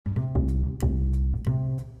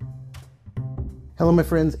Hello, my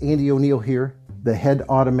friends. Andy O'Neill here, the head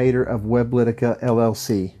automator of Weblytica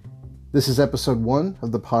LLC. This is episode 1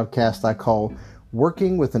 of the podcast I call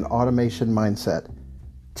Working with an Automation Mindset.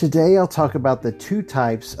 Today, I'll talk about the 2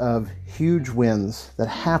 types of huge wins that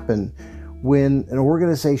happen when an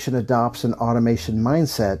organization adopts an automation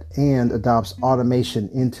mindset and adopts automation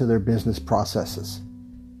into their business processes.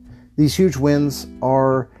 These huge wins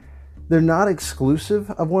they're not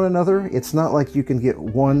exclusive of one another. It's not like you can get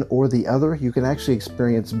one or the other. You can actually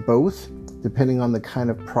experience both depending on the kind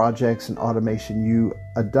of projects and automation you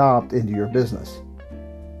adopt into your business.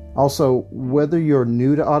 Also, whether you're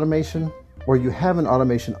new to automation or you have an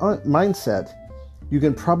automation mindset, you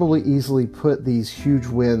can probably easily put these huge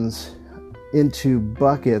wins into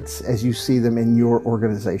buckets as you see them in your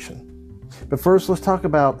organization. But first, let's talk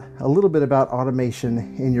about a little bit about automation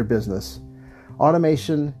in your business.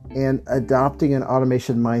 Automation and adopting an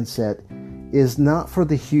automation mindset is not for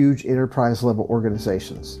the huge enterprise level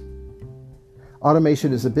organizations.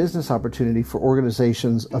 Automation is a business opportunity for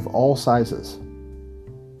organizations of all sizes.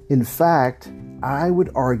 In fact, I would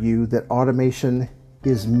argue that automation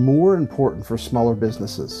is more important for smaller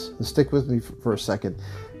businesses. And stick with me for a second,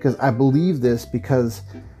 because I believe this because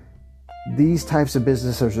these types of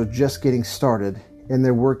businesses are just getting started and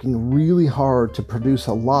they're working really hard to produce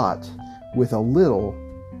a lot with a little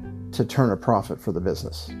to turn a profit for the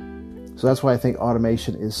business. So that's why I think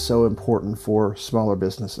automation is so important for smaller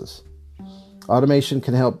businesses. Automation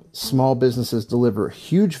can help small businesses deliver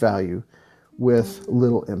huge value with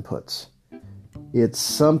little inputs. It's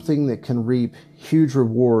something that can reap huge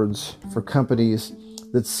rewards for companies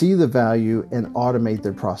that see the value and automate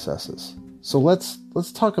their processes. So let's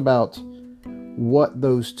talk about what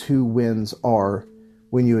those 2 wins are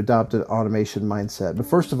when you adopt an automation mindset. But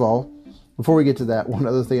first of all, before we get to that, one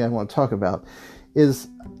other thing I want to talk about is,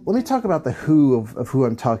 let me talk about the who of who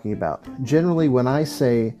I'm talking about. Generally, when I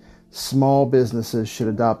say small businesses should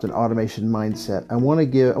adopt an automation mindset, I want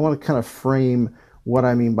to kind of frame what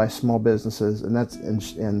I mean by small businesses,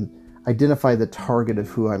 and identify the target of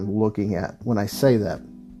who I'm looking at when I say that.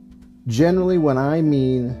 Generally, when I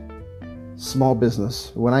mean small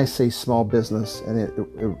business, when I say small business, and it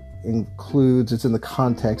includes, it's in the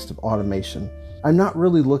context of automation, I'm not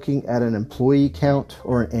really looking at an employee count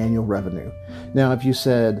or an annual revenue. Now, if you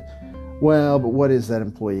said, well, but what is that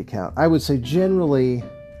employee count? I would say generally,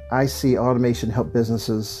 I see automation help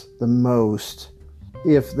businesses the most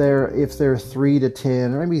if they're 3 to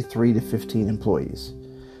 10 or maybe 3 to 15 employees.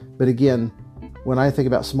 But again, when I think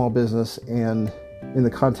about small business and in the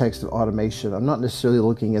context of automation, I'm not necessarily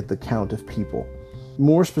looking at the count of people.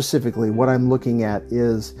 More specifically, what I'm looking at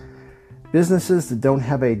is businesses that don't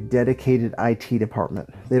have a dedicated IT department.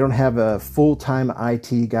 They don't have a full-time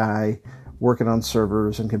IT guy working on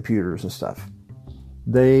servers and computers and stuff.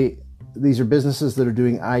 These are businesses that are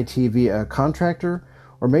doing IT via a contractor,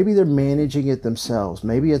 or maybe they're managing it themselves.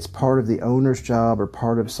 Maybe it's part of the owner's job or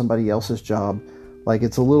part of somebody else's job. Like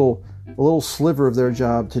it's a little sliver of their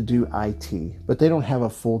job to do IT, but they don't have a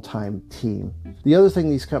full-time team. The other thing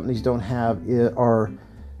these companies don't have are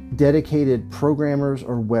dedicated programmers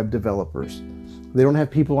or web developers. They don't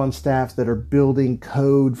have people on staff that are building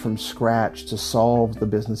code from scratch to solve the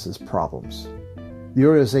business's problems. The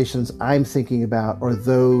organizations I'm thinking about are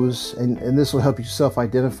those, and this will help you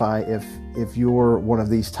self-identify if you're one of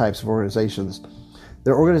these types of organizations.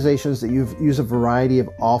 They're organizations that use a variety of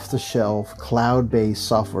off-the-shelf, cloud-based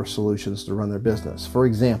software solutions to run their business. For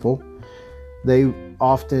example, they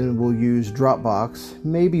often will use Dropbox,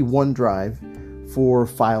 maybe OneDrive, for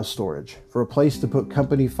file storage, for a place to put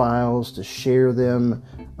company files, to share them.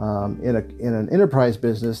 In an enterprise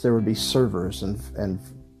business, there would be servers and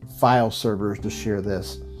file servers to share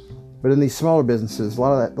this. But in these smaller businesses, a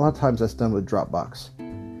lot of times that's done with Dropbox.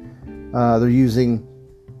 They're using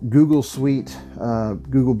Google Suite,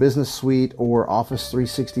 Google Business Suite, or Office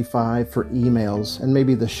 365 for emails and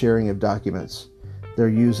maybe the sharing of documents. They're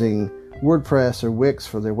using WordPress or Wix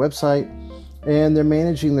for their website, and they're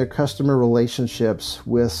managing their customer relationships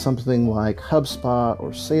with something like HubSpot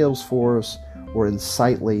or Salesforce or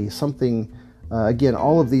Insightly, something, again,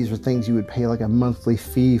 all of these are things you would pay like a monthly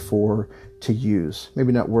fee for to use.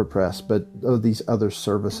 Maybe not WordPress, but these other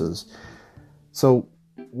services. So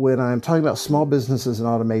when I'm talking about small businesses and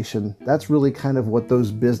automation, that's really kind of what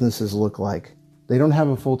those businesses look like. They don't have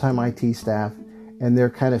a full-time IT staff, and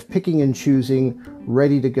they're kind of picking and choosing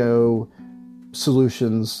ready to go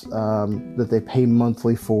solutions that they pay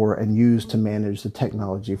monthly for and use to manage the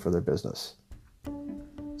technology for their business.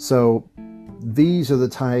 So these are the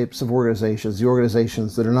types of organizations, the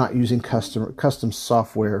organizations that are not using custom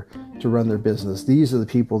software to run their business. These are the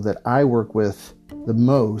people that I work with the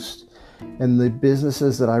most, and the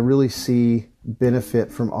businesses that I really see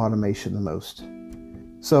benefit from automation the most.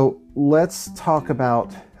 So let's talk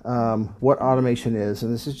about what automation is.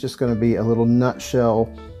 And this is just going to be a little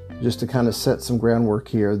nutshell just to kind of set some groundwork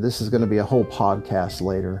here. This is going to be a whole podcast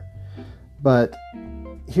later. But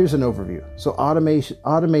here's an overview. So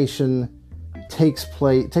automation takes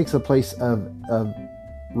the place of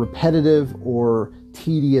repetitive or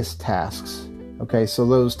tedious tasks. Okay, so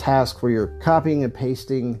those tasks where you're copying and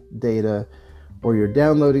pasting data, or you're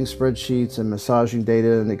downloading spreadsheets and massaging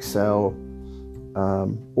data in Excel,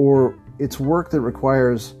 or it's work that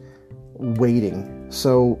requires waiting.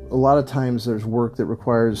 So a lot of times there's work that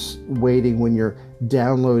requires waiting when you're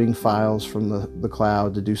downloading files from the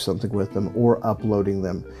cloud to do something with them, or uploading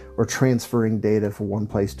them, or transferring data from one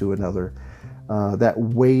place to another. That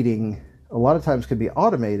waiting a lot of times can be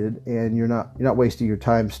automated, and you're not wasting your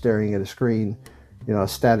time staring at a screen, a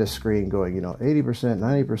status screen going, 80%,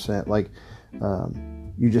 90%. Like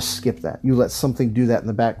you just skip that. You let something do that in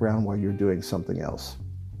the background while you're doing something else.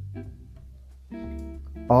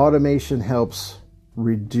 Automation helps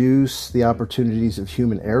reduce the opportunities of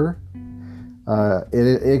human error.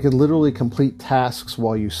 It can literally complete tasks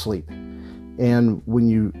while you sleep. And when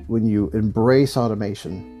you embrace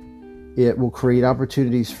automation, it will create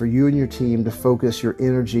opportunities for you and your team to focus your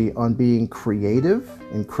energy on being creative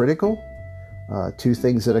and critical. Two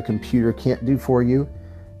things that a computer can't do for you,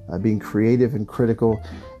 being creative and critical.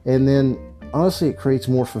 And then honestly, it creates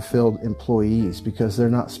more fulfilled employees because they're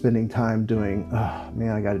not spending time doing, oh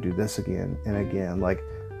man, I got to do this again and again. Like,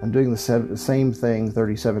 I'm doing the same thing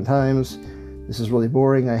 37 times. This is really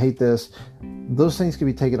boring. I hate this. Those things can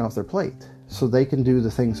be taken off their plate so they can do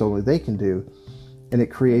the things only they can do. And it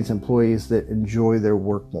creates employees that enjoy their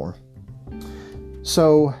work more.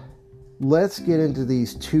 So let's get into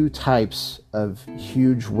these two types of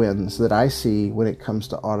huge wins that I see when it comes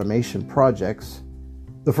to automation projects.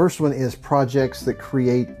 The first one is projects that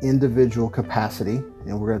create individual capacity,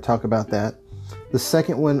 and we're going to talk about that. The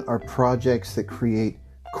second one are projects that create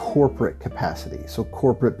corporate capacity. So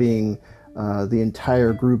corporate being the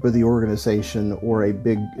entire group of the organization, or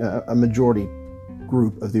a majority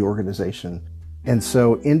group of the organization. And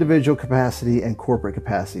so individual capacity and corporate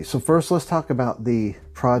capacity. So first, let's talk about the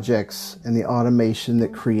projects and the automation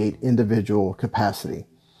that create individual capacity.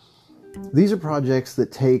 These are projects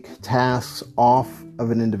that take tasks off of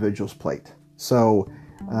an individual's plate. So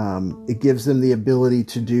it gives them the ability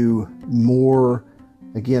to do more,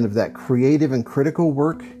 again, of that creative and critical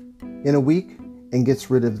work in a week, and gets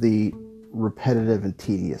rid of the repetitive and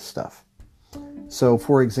tedious stuff. So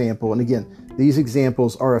for example, and again, these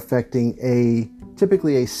examples are affecting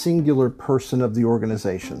typically a singular person of the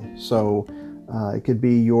organization. So it could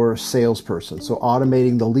be your salesperson. So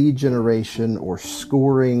automating the lead generation or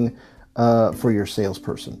scoring for your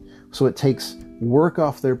salesperson. So it takes work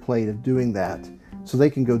off their plate of doing that so they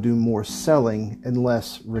can go do more selling and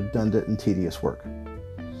less redundant and tedious work.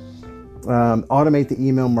 Automate the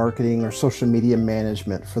email marketing or social media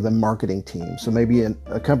management for the marketing team. So maybe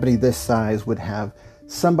a company this size would have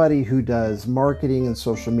somebody who does marketing and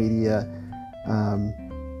social media,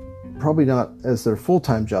 probably not as their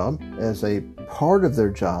full-time job, as a part of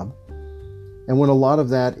their job. And when a lot of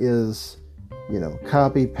that is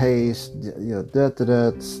copy, paste,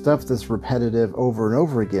 stuff that's repetitive over and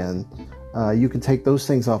over again, you can take those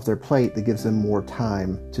things off their plate. That gives them more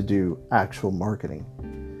time to do actual marketing.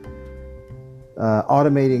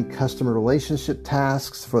 Automating customer relationship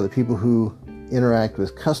tasks for the people who interact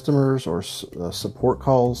with customers or support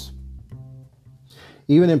calls.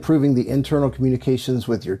 Even improving the internal communications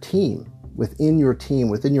with your team, within your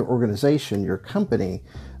organization, your company.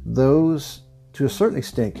 Those, to a certain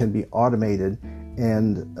extent, can be automated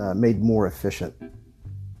and made more efficient.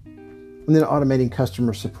 And then automating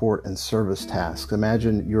customer support and service tasks.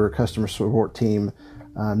 Imagine your customer support team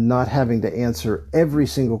not having to answer every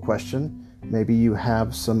single question. Maybe you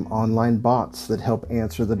have some online bots that help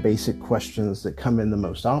answer the basic questions that come in the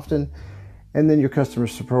most often. And then your customer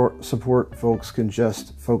support folks can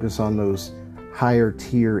just focus on those higher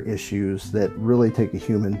tier issues that really take a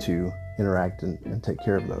human to interact and take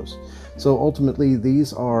care of those. So ultimately,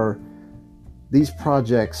 these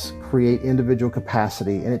projects create individual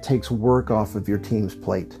capacity, and it takes work off of your team's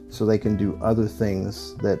plate so they can do other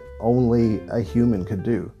things that only a human could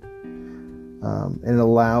do. And it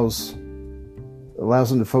allows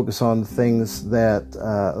them to focus on things that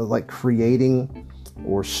like creating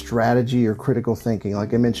or strategy or critical thinking.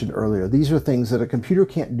 Like I mentioned earlier, these are things that a computer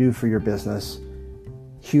can't do for your business.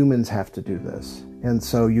 Humans have to do this. And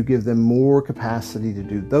so you give them more capacity to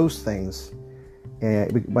do those things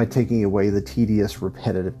by taking away the tedious,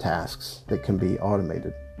 repetitive tasks that can be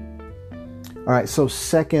automated. All right, so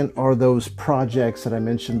second are those projects that I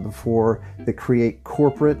mentioned before that create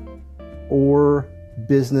corporate or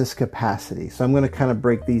business capacity. So I'm going to kind of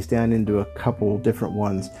break these down into a couple different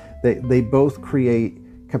ones. They both create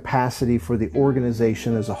capacity for the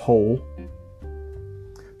organization as a whole,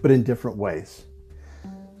 but in different ways.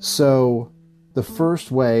 So the first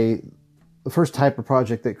type of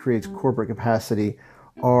project that creates corporate capacity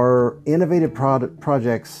are innovative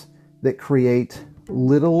projects that create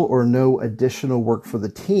little or no additional work for the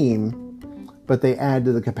team, but they add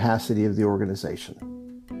to the capacity of the organization.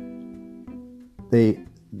 They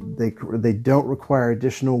don't require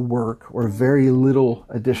additional work or very little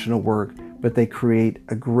additional work, but they create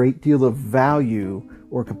a great deal of value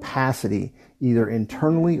or capacity either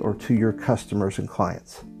internally or to your customers and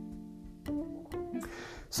clients.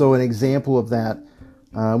 So an example of that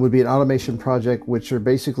would be an automation project, which are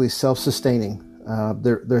basically self-sustaining.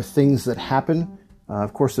 They're things that happen.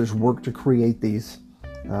 Of course, there's work to create these.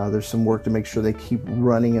 There's some work to make sure they keep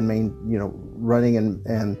running and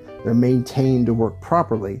and they're maintained to work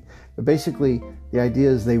properly. But basically, the idea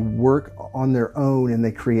is they work on their own and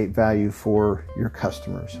they create value for your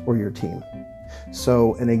customers or your team.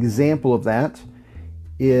 So an example of that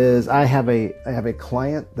is I have a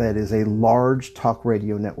client that is a large talk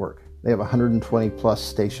radio network. They have 120 plus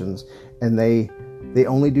stations, and they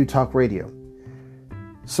only do talk radio.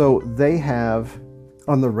 So they have,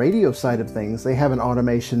 on the radio side of things, they have an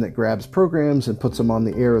automation that grabs programs and puts them on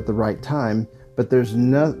the air at the right time, but there's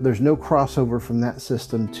no crossover from that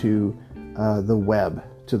system to the web,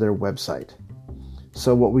 to their website.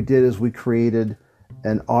 So what we did is we created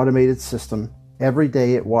an automated system. Every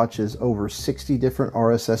day it watches over 60 different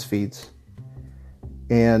RSS feeds,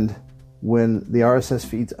 and when the RSS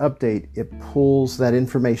feeds update, it pulls that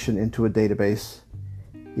information into a database.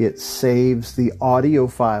 It saves the audio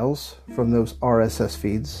files from those RSS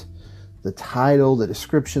feeds, the title, the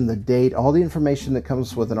description, the date, all the information that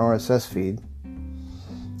comes with an RSS feed,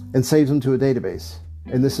 and saves them to a database.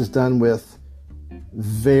 And this is done with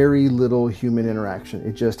very little human interaction.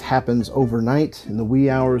 It just happens overnight in the wee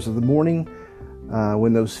hours of the morning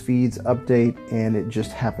when those feeds update, and it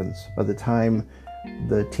just happens. By the time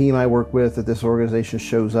the team I work with at this organization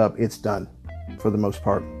shows up, it's done for the most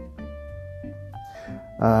part.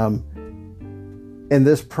 And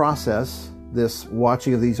this process, this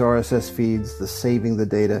watching of these RSS feeds, the saving the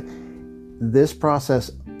data, this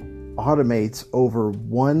process automates over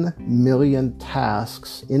 1 million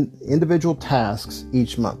tasks, individual tasks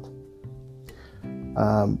each month.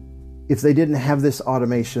 If they didn't have this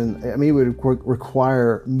automation, it would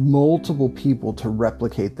require multiple people to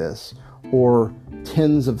replicate this, or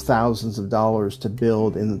tens of thousands of dollars to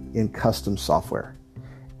build in custom software.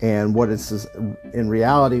 And in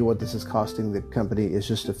reality, what this is costing the company is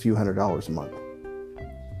just a few $100s a month.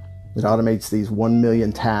 It automates these 1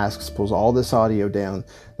 million tasks, pulls all this audio down.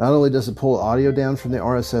 Not only does it pull audio down from the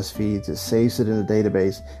RSS feeds, it saves it in a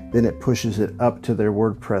database, then it pushes it up to their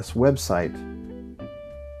WordPress website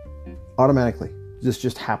automatically. This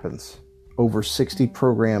just happens. Over 60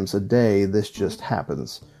 programs a day, this just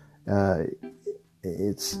happens.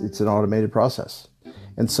 It's an automated process.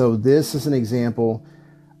 And so this is an example.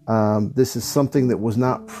 This is something that was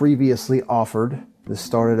not previously offered. This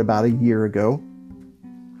started about a year ago.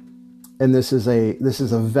 And this is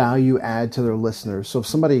a value add to their listeners. So if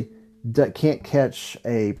somebody can't catch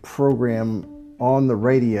a program on the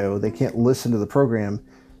radio, they can't listen to the program,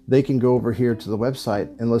 they can go over here to the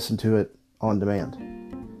website and listen to it on demand.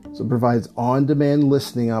 So it provides on-demand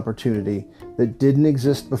listening opportunity that didn't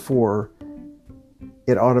exist before.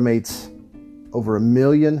 It automates over 1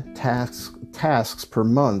 million tasks per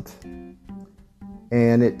month,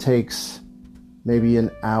 and it takes maybe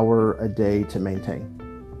an hour a day to maintain.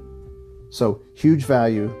 So huge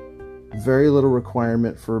value, very little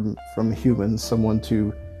requirement from humans, someone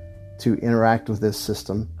to interact with this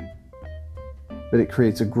system, but it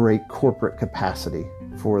creates a great corporate capacity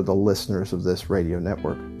for the listeners of this radio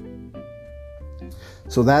network.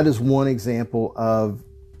 So that is one example of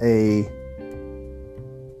an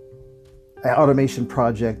automation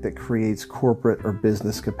project that creates corporate or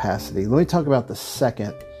business capacity. Let me talk about the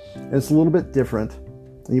second. It's a little bit different.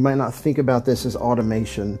 You might not think about this as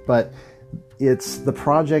automation, but it's the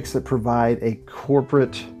projects that provide a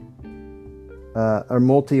corporate or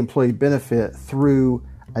multi-employee benefit through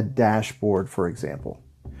a dashboard, for example.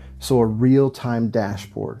 So a real-time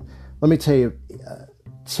dashboard. Let me tell you,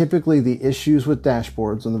 typically the issues with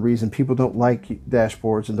dashboards and the reason people don't like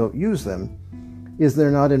dashboards and don't use them is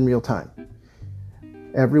they're not in real time.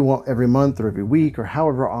 every month or every week or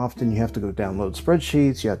however often you have to go download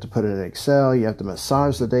spreadsheets, you have to put it in Excel, you have to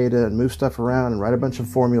massage the data and move stuff around and write a bunch of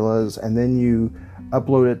formulas, and then you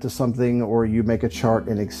upload it to something or you make a chart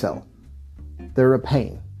in Excel. They're a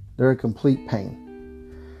pain. They're a complete pain.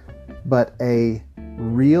 But a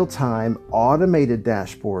real-time automated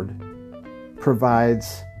dashboard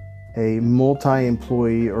provides a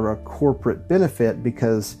multi-employee or a corporate benefit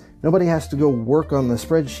because nobody has to go work on the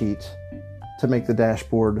spreadsheet to make the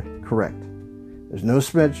dashboard correct. There's no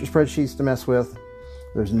spreadsheets to mess with.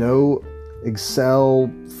 There's no Excel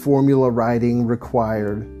formula writing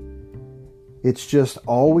required. It's just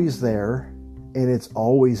always there and it's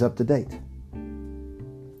always up to date.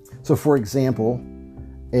 So for example,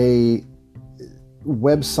 a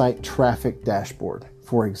website traffic dashboard,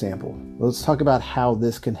 for example. Let's talk about how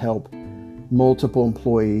this can help multiple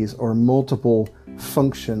employees or multiple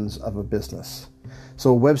functions of a business.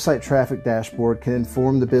 So a website traffic dashboard can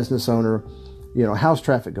inform the business owner, how's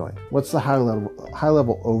traffic going? What's the high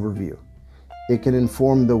level overview? It can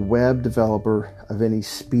inform the web developer of any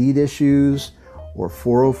speed issues or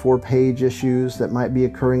 404 page issues that might be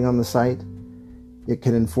occurring on the site. It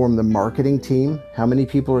can inform the marketing team, how many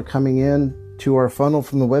people are coming in to our funnel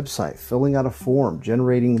from the website, filling out a form,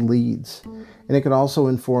 generating leads. And it can also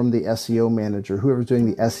inform the SEO manager, whoever's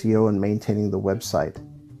doing the SEO and maintaining the website.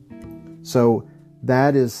 So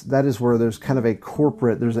that is where there's kind of a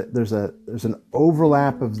corporate, there's an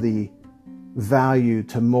overlap of the value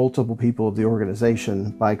to multiple people of the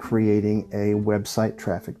organization by creating a website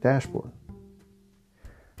traffic dashboard.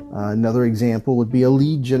 Another example would be a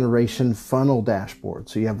lead generation funnel dashboard.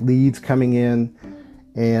 So you have leads coming in,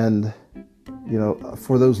 and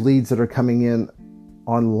for those leads that are coming in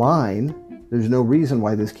online, there's no reason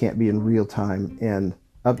why this can't be in real time and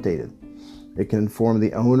updated. It can inform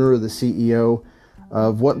the owner or the CEO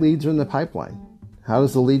of what leads are in the pipeline. How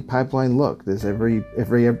does the lead pipeline look? Is every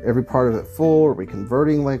part of it full? Are we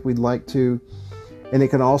converting like we'd like to? And it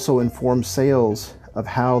can also inform sales of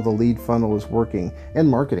how the lead funnel is working, and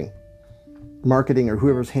marketing or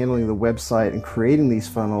whoever's handling the website and creating these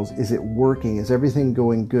funnels. Is it working? Is everything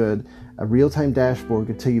going good? A real-time dashboard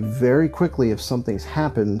could tell you very quickly if something's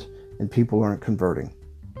happened and people aren't converting.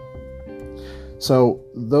 So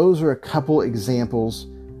those are a couple examples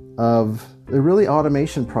of they're really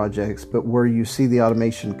automation projects, but where you see the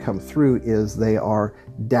automation come through is they are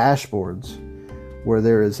dashboards where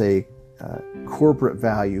there is a corporate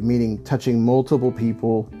value, meaning touching multiple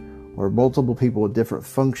people or multiple people with different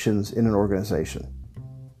functions in an organization.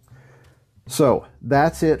 So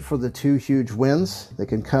that's it for the 2 huge wins that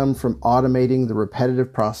can come from automating the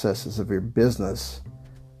repetitive processes of your business.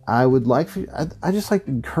 I just like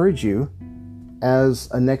to encourage you, as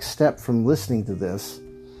a next step from listening to this,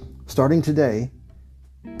 starting today,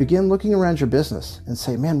 begin looking around your business and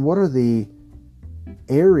say, man, what are the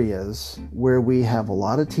areas where we have a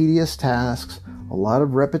lot of tedious tasks, a lot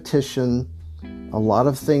of repetition, a lot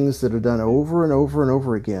of things that are done over and over and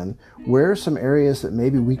over again? Where are some areas that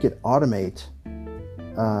maybe we could automate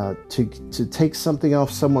to take something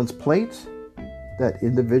off someone's plate, that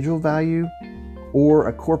individual value, or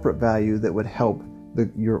a corporate value that would help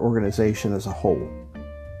your organization as a whole?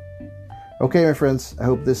 Okay, my friends, I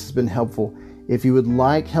hope this has been helpful. If you would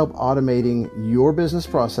like help automating your business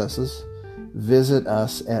processes, visit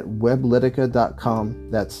us at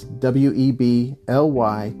weblytica.com. That's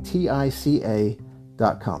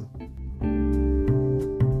WEBLYTICA.com.